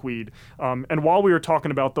rose milkweed. And while we were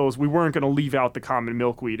talking about those, we weren't going to leave out the common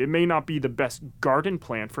milkweed. It may not be the best garden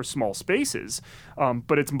plant for small spaces,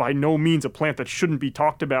 but it's by no means a plant that shouldn't be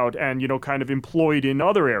talked about and, kind of employed in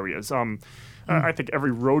other areas. I think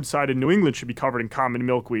every roadside in New England should be covered in common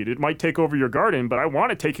milkweed. It might take over your garden, but I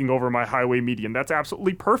want it taking over my highway median. That's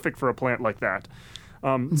absolutely perfect for a plant like that.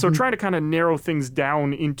 So trying to kind of narrow things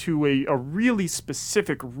down into a really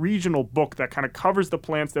specific regional book that kind of covers the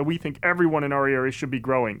plants that we think everyone in our area should be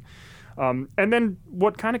growing. And then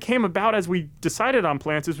what kind of came about as we decided on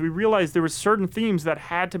plants is we realized there were certain themes that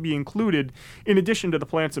had to be included in addition to the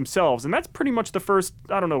plants themselves. And that's pretty much the first,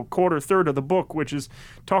 third of the book, which is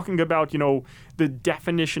talking about, the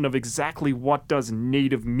definition of exactly what does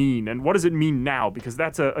native mean and what does it mean now, because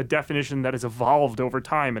that's a definition that has evolved over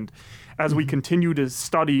time. And as we continue to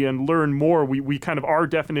study and learn more, we kind of, our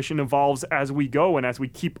definition evolves as we go and as we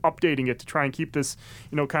keep updating it to try and keep this,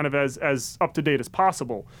 kind of as up to date as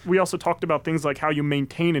possible. We also talked about things like how you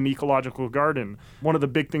maintain an ecological garden. One of the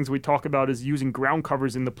big things we talk about is using ground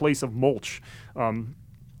covers in the place of mulch. No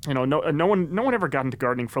one ever got into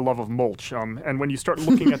gardening for love of mulch. And when you start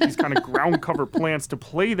looking at these kind of ground cover plants to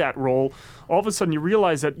play that role, all of a sudden you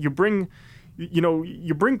realize that you bring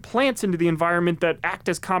plants into the environment that act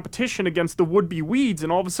as competition against the would-be weeds,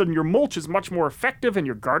 and all of a sudden your mulch is much more effective and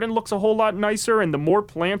your garden looks a whole lot nicer, and the more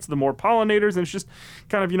plants, the more pollinators, and it's just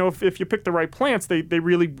kind of, if you pick the right plants, they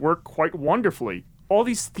really work quite wonderfully. All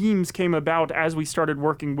these themes came about as we started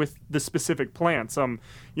working with the specific plants.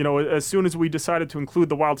 As soon as we decided to include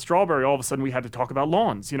the wild strawberry, all of a sudden we had to talk about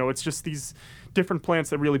lawns. It's just these different plants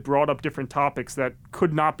that really brought up different topics that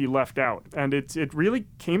could not be left out. And it really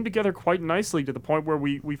came together quite nicely to the point where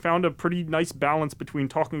we found a pretty nice balance between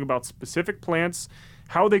talking about specific plants,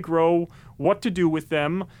 how they grow, what to do with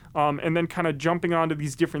them, and then kind of jumping onto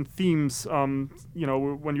these different themes. When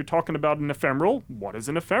you're talking about an ephemeral, what is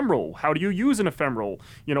an ephemeral? How do you use an ephemeral?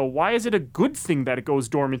 Why is it a good thing that it goes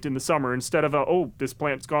dormant in the summer instead of this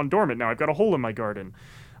plant's gone dormant, now I've got a hole in my garden?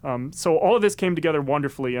 So all of this came together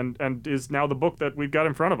wonderfully and is now the book that we've got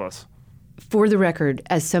in front of us. For the record,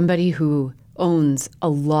 as somebody who owns a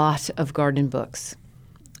lot of garden books,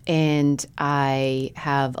 and I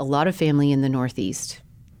have a lot of family in the Northeast.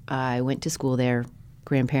 I went to school there,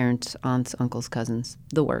 grandparents, aunts, uncles, cousins,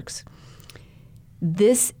 the works.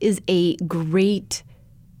 This is a great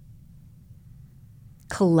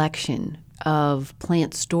collection of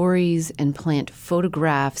plant stories and plant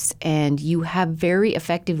photographs, and you have very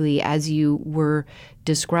effectively, as you were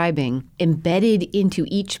describing, embedded into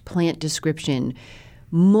each plant description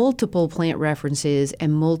multiple plant references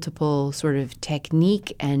and multiple sort of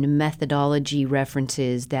technique and methodology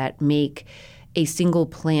references that make a single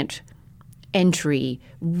plant entry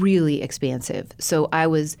really expansive. So I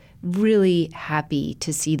was really happy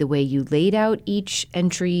to see the way you laid out each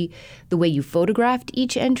entry, the way you photographed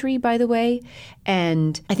each entry, by the way.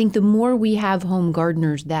 And I think the more we have home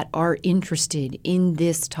gardeners that are interested in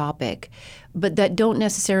this topic, but that don't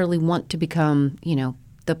necessarily want to become,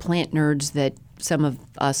 the plant nerds that some of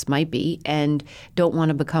us might be and don't want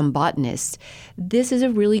to become botanists, this is a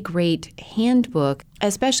really great handbook,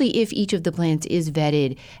 especially if each of the plants is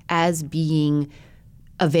vetted as being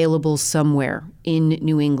available somewhere in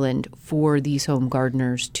New England for these home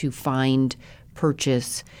gardeners to find,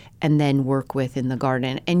 purchase, and then work with in the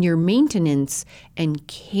garden. And your maintenance and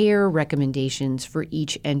care recommendations for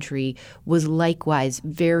each entry was likewise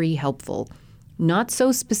very helpful. Not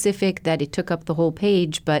so specific that it took up the whole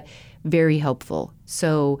page, but very helpful.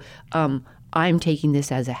 So I'm taking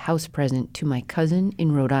this as a house present to my cousin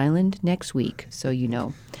in Rhode Island next week, so you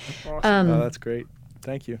know. Awesome. That's great.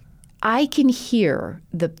 Thank you. I can hear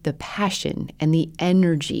the passion and the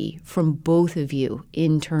energy from both of you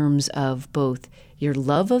in terms of both your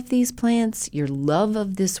love of these plants, your love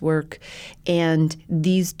of this work, and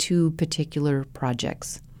these two particular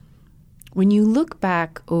projects. When you look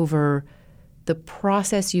back over the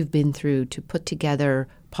process you've been through to put together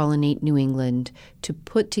Pollinate New England, to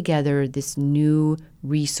put together this new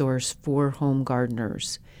resource for home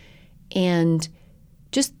gardeners, and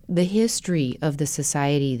just the history of the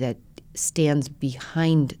society that stands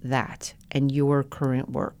behind that and your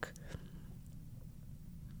current work.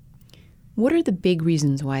 What are the big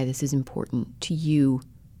reasons why this is important to you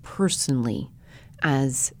personally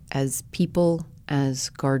as people, as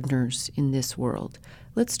gardeners in this world?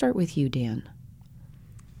 Let's start with you, Dan.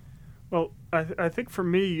 Well, I think for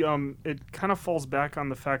me, it kind of falls back on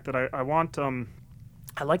the fact that I want,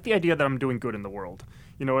 I like the idea that I'm doing good in the world.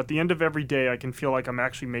 You know, at the end of every day, I can feel like I'm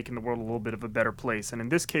actually making the world a little bit of a better place. And in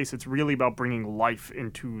this case, it's really about bringing life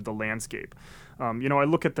into the landscape. You know, I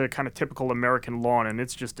look at the kind of typical American lawn, and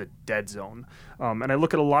it's just a dead zone. And I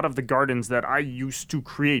look at a lot of the gardens that I used to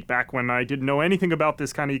create back when I didn't know anything about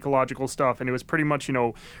this kind of ecological stuff. And it was pretty much, you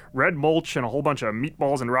know, red mulch and a whole bunch of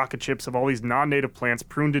meatballs and rocket chips of all these non-native plants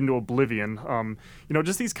pruned into oblivion. You know,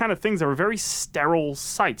 just these kind of things that were very sterile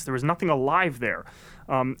sites. There was nothing alive there.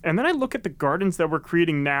 And then I look at the gardens that we're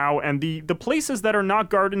creating now and the places that are not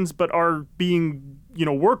gardens but are being, you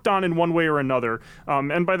know, worked on in one way or another.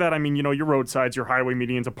 And by that I mean, you know, your roadsides, your highway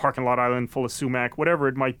medians, a parking lot island full of sumac, whatever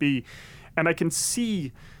it might be. And I can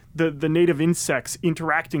see the native insects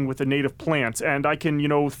interacting with the native plants, and I can, you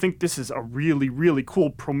know, think this is a really, really cool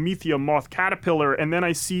Promethea moth caterpillar, and then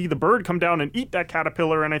I see the bird come down and eat that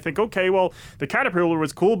caterpillar, and I think, okay, well, the caterpillar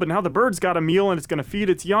was cool, but now the bird's got a meal and it's going to feed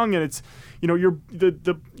its young, and it's, you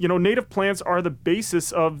know, native plants are the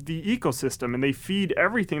basis of the ecosystem, and they feed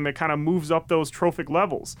everything that kind of moves up those trophic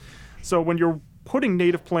levels. So when you're putting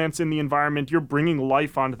native plants in the environment, you're bringing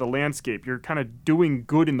life onto the landscape. You're kind of doing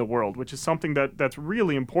good in the world, which is something that's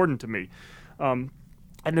really important to me. And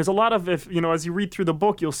there's a lot of, if you know, as you read through the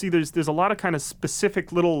book, you'll see there's a lot of kind of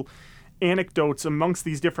specific little anecdotes amongst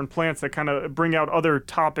these different plants that kind of bring out other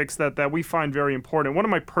topics that we find very important. One of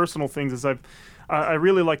my personal things is I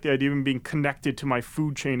really like the idea of being connected to my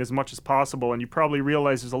food chain as much as possible, and you probably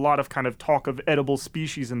realize there's a lot of kind of talk of edible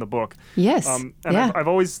species in the book. Yes. I've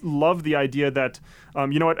always loved the idea that,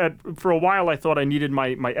 you know, for a while I thought I needed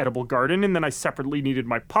my edible garden, and then I separately needed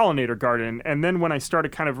my pollinator garden. And then when I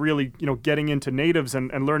started kind of really, you know, getting into natives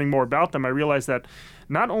and learning more about them, I realized that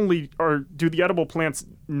not only do the edible plants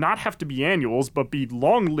not have to be annuals, but be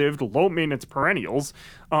long-lived, low-maintenance perennials,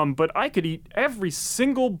 but I could eat every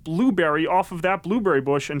single blueberry off of that blueberry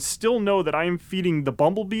bush and still know that I am feeding the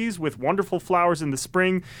bumblebees with wonderful flowers in the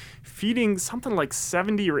spring, feeding something like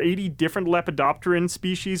 70 or 80 different lepidopteran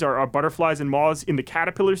species, or butterflies and moths, in the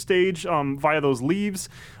caterpillar stage via those leaves.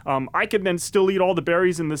 I could then still eat all the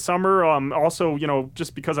berries in the summer. Also, you know,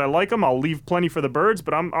 just because I like them, I'll leave plenty for the birds,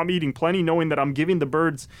 but I'm eating plenty knowing that I'm giving the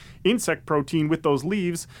birds insect protein with those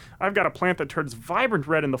leaves. I've got a plant that turns vibrant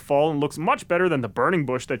red in the fall and looks much better than the burning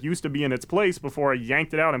bush that used to be in its place before I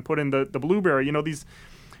yanked it out and put in the blueberry. You know,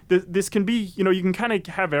 this can be, you know, you can kind of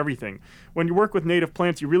have everything. When you work with native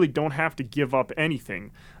plants, you really don't have to give up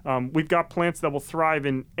anything. We've got plants that will thrive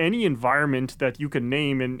in any environment that you can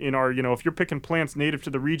name in our, you know, if you're picking plants native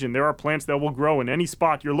to the region, there are plants that will grow in any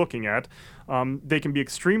spot you're looking at. They can be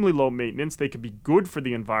extremely low maintenance. They can be good for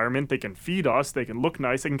the environment. They can feed us. They can look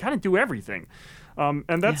nice. They can kind of do everything.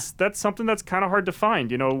 And that's something that's kind of hard to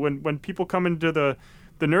find. You know, when people come into the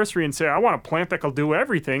nursery and say, I want a plant that can do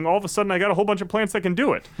everything, all of a sudden I got a whole bunch of plants that can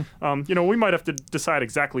do it. You know, we might have to decide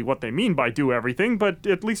exactly what they mean by do everything, but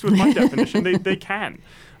at least with my definition, they can.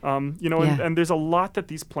 You know, and there's a lot that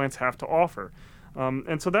these plants have to offer.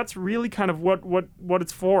 And so that's really kind of what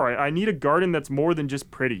it's for. I need a garden that's more than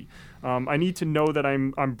just pretty. I need to know that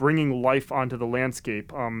I'm bringing life onto the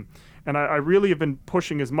landscape. And I really have been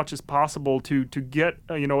pushing as much as possible to get,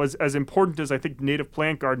 you know, as important as I think native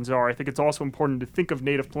plant gardens are, I think it's also important to think of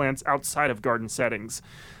native plants outside of garden settings.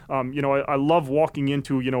 You know, I love walking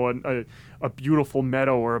into, you know, a beautiful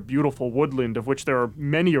meadow or a beautiful woodland, of which there are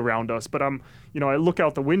many around us. But you know, I look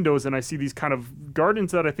out the windows and I see these kind of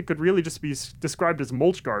gardens that I think could really just be described as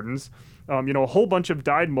mulch gardens. You know, a whole bunch of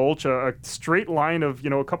dyed mulch, a straight line of, you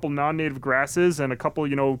know, a couple non-native grasses and a couple,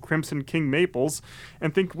 you know, crimson king maples,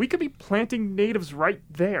 and think we could be planting natives right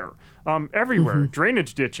there, everywhere. Mm-hmm.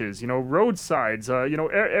 Drainage ditches, you know, roadsides, you know,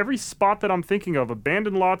 every spot that I'm thinking of,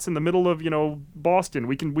 abandoned lots in the middle of, you know, Boston.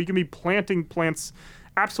 We can be planting plants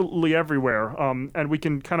absolutely everywhere. And we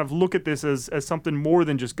can kind of look at this as something more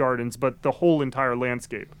than just gardens, but the whole entire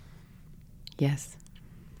landscape. Yes.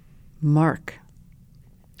 Mark.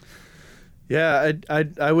 Yeah,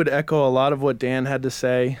 I would echo a lot of what Dan had to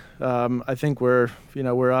say. I think we're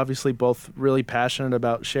obviously both really passionate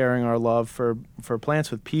about sharing our love for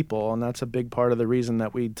plants with people, and that's a big part of the reason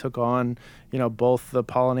that we took on, both the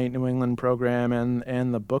Pollinate New England program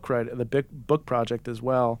and the big book project as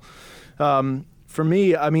well. For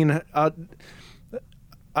me, I mean,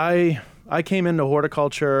 I came into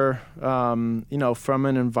horticulture, from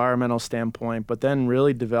an environmental standpoint, but then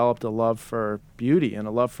really developed a love for beauty and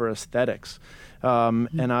a love for aesthetics.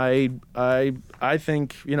 And I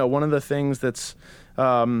think, one of the things that's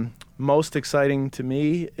most exciting to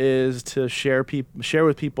me is to share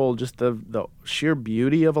with people just the sheer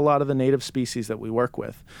beauty of a lot of the native species that we work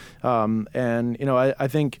with. I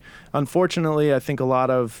think, unfortunately, I think a lot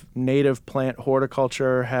of native plant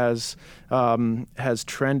horticulture has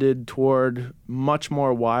trended toward much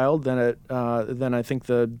more wild than I think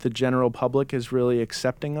the general public is really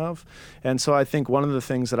accepting of. And so I think one of the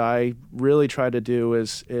things that I really try to do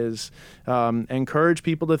is encourage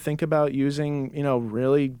people to think about using,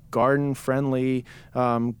 really garden-friendly,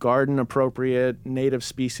 garden-appropriate native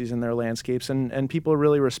species in their landscapes, and people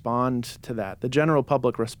really respond to that. The general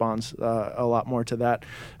public responds a lot more to that,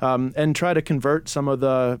 and try to convert some of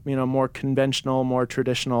the, more conventional, more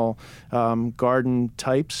traditional garden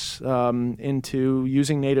types into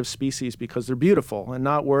using native species because they're beautiful, and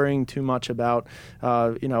not worrying too much about,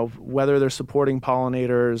 whether they're supporting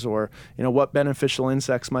pollinators or, what beneficial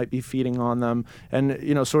insects might be feeding on them, and,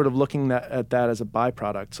 sort of looking at that as a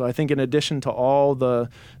byproduct. So I think in addition to all the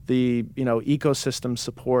ecosystem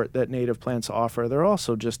support that native plants offer, they're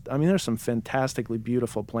also there's some fantastically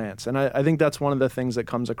beautiful plants. And I think that's one of the things that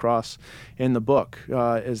comes across in the book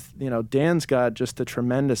is, Dan's got just a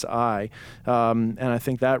tremendous eye. And I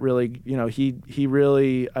think that really, he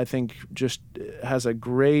really, I think, just has a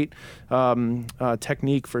great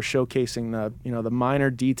technique for showcasing the minor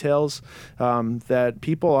details that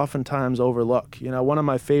people oftentimes overlook. One of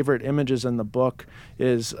my favorite images in the book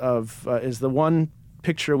is the one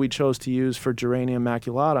picture we chose to use for Geranium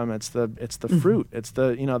maculatum. It's the fruit. It's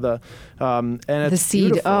the and it's the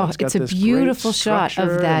seed. Beautiful. Oh, it's a beautiful shot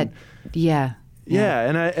of that. Yeah.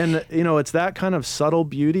 And it's that kind of subtle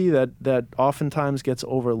beauty that oftentimes gets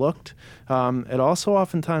overlooked. It also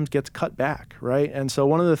oftentimes gets cut back, right? And so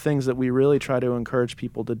one of the things that we really try to encourage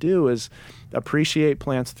people to do is appreciate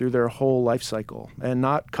plants through their whole life cycle and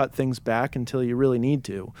not cut things back until you really need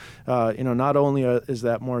to. Not only is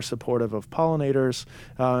that more supportive of pollinators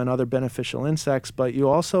and other beneficial insects, but you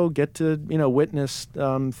also get to, witness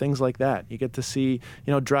things like that. You get to see,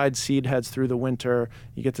 dried seed heads through the winter.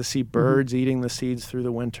 You get to see birds eating the seeds through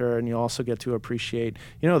the winter, and you also get to appreciate,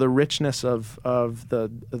 the richness of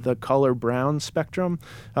the color brown spectrum.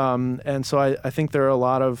 And so I think there are a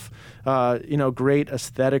lot of, great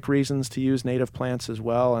aesthetic reasons to use native plants as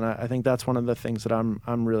well, and I think that's one of the things that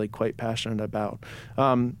I'm really quite passionate about.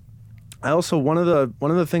 I also one of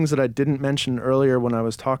the things that I didn't mention earlier when I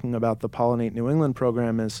was talking about the Pollinate New England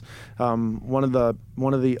program is one of the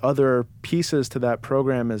other pieces to that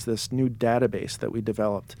program is this new database that we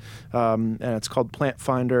developed, and it's called Plant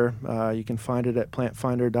Finder. You can find it at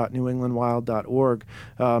plantfinder.newenglandwild.org,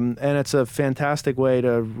 and it's a fantastic way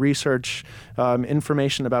to research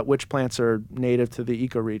information about which plants are native to the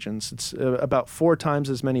ecoregions. It's about 4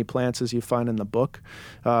 times as many plants as you find in the book,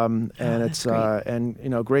 and it's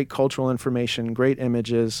great. Great cultural information, great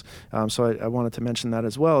images. So I wanted to mention that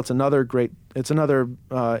as well. It's another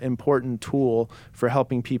important tool for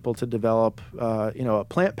helping people to develop, a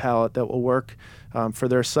plant palette that will work for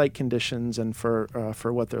their site conditions and for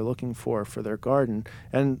what they're looking for their garden.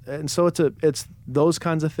 And so it's those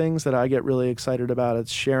kinds of things that I get really excited about.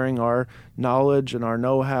 It's sharing our knowledge and our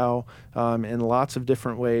know-how in lots of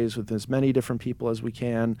different ways with as many different people as we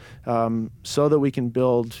can, so that we can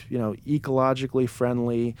build, ecologically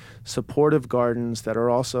friendly, supportive gardens that are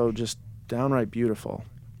also just downright beautiful.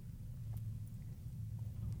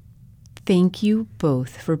 Thank you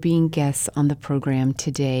both for being guests on the program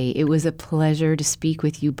today. It was a pleasure to speak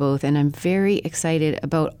with you both, and I'm very excited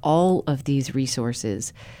about all of these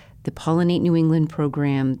resources. The Pollinate New England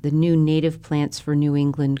program, the new Native Plants for New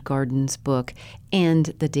England Gardens book, and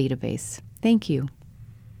the database. Thank you.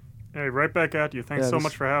 Hey, right back at you. Thanks so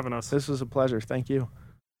much for having us. This was a pleasure. Thank you.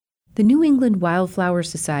 The New England Wildflower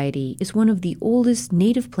Society is one of the oldest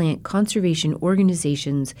native plant conservation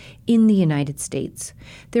organizations in the United States.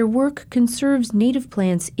 Their work conserves native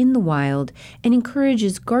plants in the wild and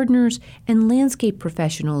encourages gardeners and landscape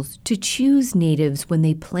professionals to choose natives when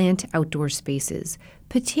they plant outdoor spaces,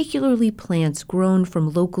 particularly plants grown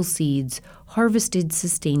from local seeds harvested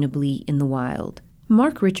sustainably in the wild.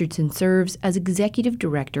 Mark Richardson serves as executive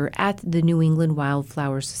director at the New England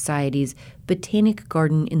Wildflower Society's Botanic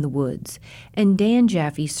Garden in the Woods, and Dan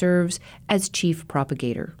Jaffe serves as chief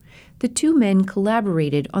propagator. The two men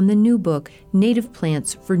collaborated on the new book, Native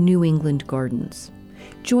Plants for New England Gardens.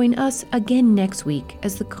 Join us again next week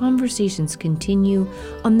as the conversations continue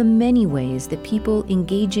on the many ways that people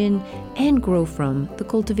engage in and grow from the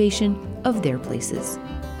cultivation of their places.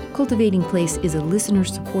 Cultivating Place is a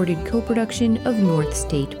listener-supported co-production of North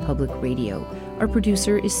State Public Radio. Our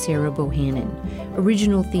producer is Sarah Bohannon.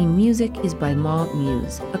 Original theme music is by Ma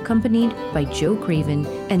Muse, accompanied by Joe Craven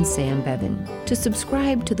and Sam Bevan. To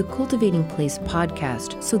subscribe to the Cultivating Place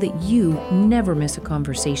podcast so that you never miss a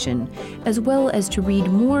conversation, as well as to read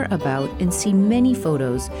more about and see many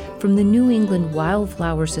photos from the New England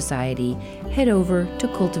Wildflower Society, head over to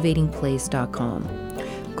cultivatingplace.com.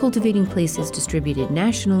 Cultivating Place is distributed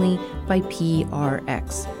nationally by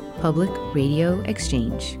PRX, Public Radio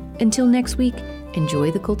Exchange. Until next week,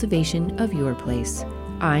 enjoy the cultivation of your place.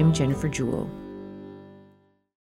 I'm Jennifer Jewell.